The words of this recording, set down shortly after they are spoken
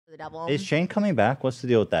The devil. Is Shane coming back? What's the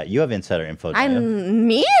deal with that? You have insider info.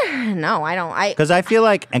 Me? No, I don't. Because I feel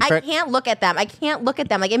like I can't look at them. Like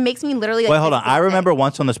it makes me literally. Like, wait, hold on. I remember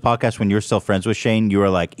once on this podcast when you were still friends with Shane, you were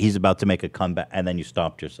like, he's about to make a comeback, and then you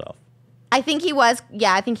stopped yourself. I think he was.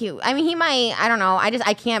 Yeah, I think he. I mean, he might. I don't know.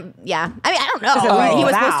 I can't. Yeah. I mean, I don't know. He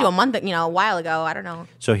was supposed to a while ago. I don't know.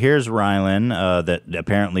 So here's Rylan that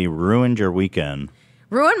apparently ruined your weekend.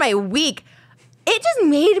 Ruined my week. It just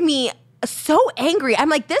made me so angry. I'm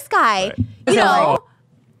like, this guy, not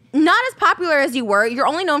as popular as you were. You're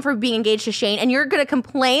only known for being engaged to Shane, and you're going to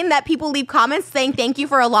complain that people leave comments saying thank you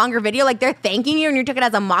for a longer video. Like, they're thanking you, and you took it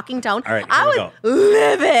as a mocking tone. All right, I was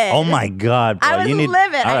livid. Oh, my God, bro. I was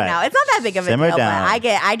livid. I know. It's not that big of a Simmer deal, down.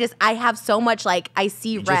 but I have so much, like, I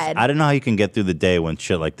see red. I don't know how you can get through the day when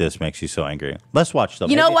shit like this makes you so angry. Let's watch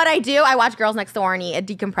them. You know what I do? I watch Girls Next Door, and it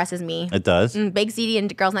decompresses me. It does? Big CD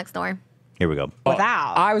and Girls Next Door. Here we go.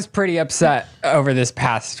 Wow. I was pretty upset over this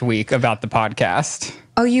past week about the podcast.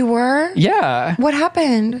 Oh, you were? Yeah. What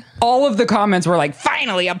happened? All of the comments were like,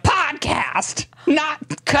 finally, a podcast,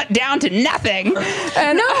 not cut down to nothing.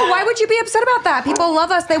 And no, why would you be upset about that? People love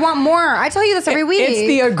us. They want more. I tell you this every week. It's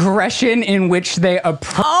the aggression in which they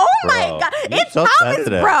approach. Oh, my God. It's so comments,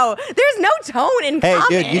 sensitive. bro. There's no tone in comments.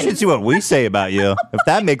 Hey, dude, you should see what we say about you. If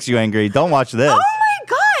that makes you angry, don't watch this. Oh,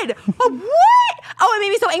 my God. What? Oh, it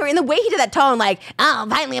made me so angry. And the way he did that tone, like, oh,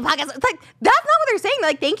 finally a podcast. It's like, that's not what they're saying.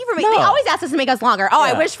 They're like, thank you for making. No. They always ask us to make us longer. Oh,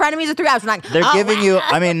 I wish frenemies are 3 hours. We're like, They're giving you,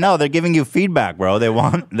 I mean, no, they're giving you feedback, bro. They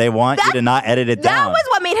want you to not edit it down. That was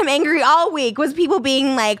what made him angry all week, was people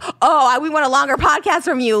being like, oh, we want a longer podcast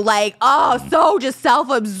from you. Like, oh, so just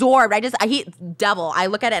self-absorbed. He devil. I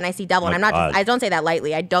look at it and I see devil. Oh, and I don't say that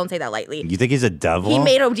lightly. I don't say that lightly. You think he's a devil? He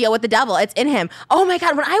made a deal with the devil. It's in him. Oh, my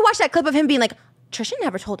God. When I watched that clip of him being like, Trisha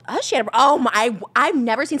never told us she had I've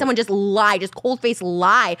never seen someone just lie, just cold-faced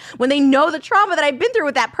lie when they know the trauma that I've been through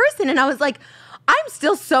with that person. And I was like, I'm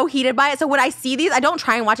still so heated by it. So when I see these, I don't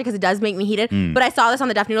try and watch it because it does make me heated. But I saw this on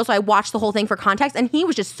the Deaf Noodle, so I watched the whole thing for context. And he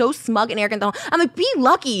was just so smug and arrogant. I'm like, be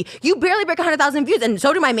lucky. You barely break 100,000 views. And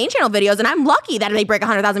so do my main channel videos. And I'm lucky that they break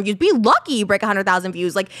 100,000 views. Be lucky you break 100,000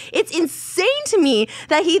 views. Like, it's insane to me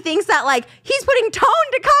that he thinks that, like, he's putting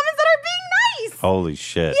tone to comments that are being nice. Holy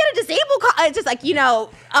shit. He had a disabled it's just like, oh.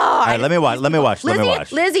 All right, let me watch.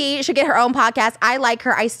 Lizzie should get her own podcast. I like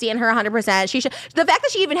her. I stand her 100%. She should. The fact that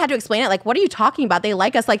she even had to explain it, like, what are you talking about? They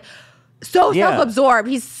like us, like, self-absorbed.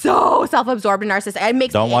 He's so self-absorbed and narcissistic. It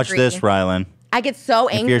makes me angry. Don't watch this, Rylan. I get so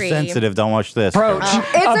angry. If you're sensitive, don't watch this. Approach.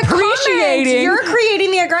 It's a comment. You're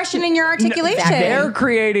creating the aggression in your articulation. They're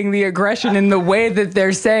creating the aggression in the way that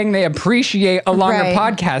they're saying they appreciate a longer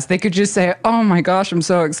podcast. They could just say, oh my gosh, I'm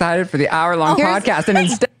so excited for the hour-long podcast. And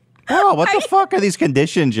instead... Oh, what the fuck are these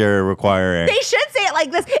conditions you're requiring? They should say it like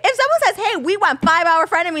this. If someone says, hey, we want 5-hour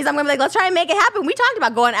frenemies, I'm going to be like, let's try and make it happen. We talked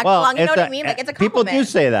about going extra long. You know what I mean? Like, it's a compliment. People do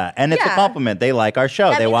say that. And it's a compliment. They like our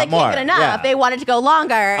show. They want more. They can't get enough. If they wanted to go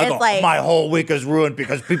longer, like... My whole week is ruined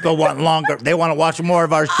because people want longer. They want to watch more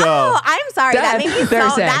of our show. Oh, I'm sorry. That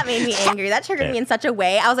made me angry. That triggered me in such a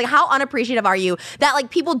way. I was like, how unappreciative are you? That, like,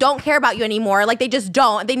 people don't care about you anymore. Like, they just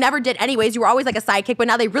don't. They never did anyways. You were always like a sidekick, but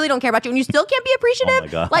now they really don't care about you and you still can't be appreciative. Oh my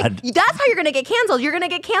God. Like, that's how you're going to get canceled. You're going to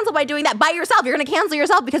get canceled by doing that by yourself. You're going to cancel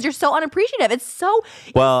yourself because you're so unappreciative. It's so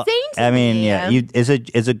insane to me. Yeah,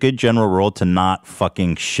 it's a good general rule to not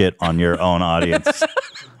fucking shit on your own audience.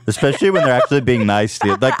 Especially when they're actually being nice to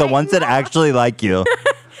you. Like the ones that actually like you.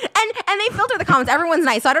 And they filter the comments. Everyone's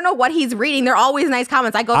nice. So I don't know what he's reading. They're always nice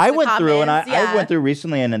comments. I went through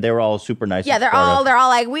recently and they were all super nice. Yeah, they're all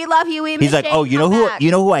like, we love you. He's like, oh, you know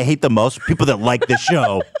who I hate the most? People that like the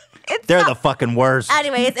show. They're the fucking worst.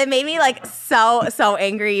 Anyways, it made me like so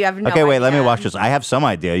angry. You have no idea. Wait, let me watch this. I have some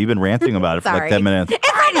idea. You've been ranting about it for like 10 minutes. It's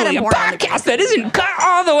finally a podcast that isn't cut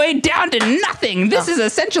all the way down to nothing. This is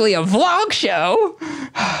essentially a vlog show.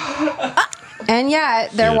 And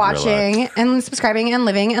yet they're watching and subscribing and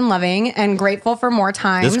living and loving and grateful for more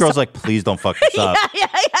time. This girl's like, please don't fuck this up.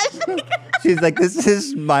 She's like, this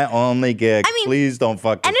is my only gig. I mean, please don't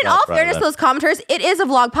fuck this up. And in all fairness, those commenters, it is a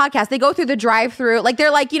vlog podcast. They go through the drive-through. Like,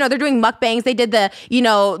 they're like, they're doing mukbangs. They did the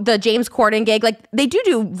James Corden gig. Like, they do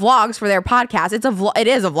vlogs for their podcast. It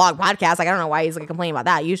is a vlog podcast. Like, I don't know why he's like complaining about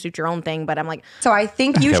that. You shoot your own thing, but I'm like. So I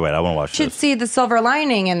think you I want to watch should see the silver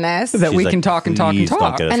lining in this. That we can talk and talk and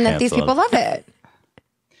talk. And that these people love it.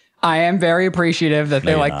 I am very appreciative that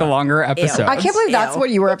they like the longer episodes. I can't believe that's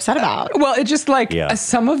what you were upset about. Well, it's just like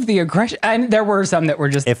some of the aggression, and there were some that were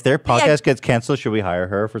just. If their podcast gets canceled, should we hire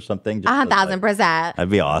her for something? 1,000%.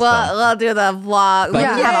 That'd be awesome. We'll do the vlog.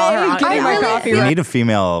 We need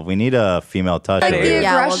a female touch. Like the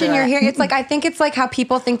aggression you're hearing, I think it's like how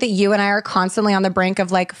people think that you and I are constantly on the brink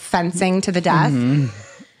of like fencing to the death.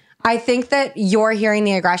 I think that you're hearing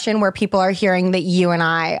the aggression where people are hearing that you and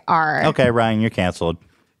I are. Okay, Ryan, you're canceled.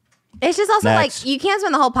 It's just also Next. like you can't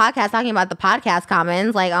spend the whole podcast talking about the podcast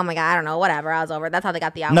comments. Like, oh my God, I don't know, whatever. I was over it. That's how they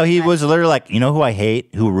got the album. No, he was literally like, you know who I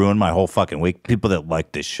hate? Who ruined my whole fucking week? People that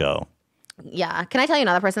like this show. Yeah. Can I tell you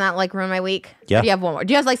another person that like ruined my week? Yeah. Or do you have one more?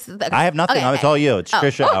 Do you have like? I have nothing. I'm tell you. It's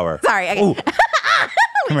Trisha Hour. Sorry. Okay. Ooh. Come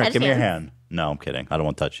here. touched Give me your hands. hand. No, I'm kidding. I don't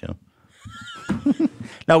want to touch you.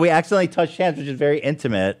 No, we accidentally touched hands, which is very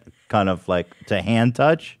intimate, kind of like to hand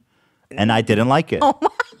touch, and I didn't like it. Oh my!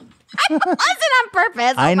 It wasn't on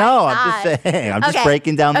purpose. I know. I'm just saying. I'm just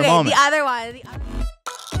breaking down the moment. The other one.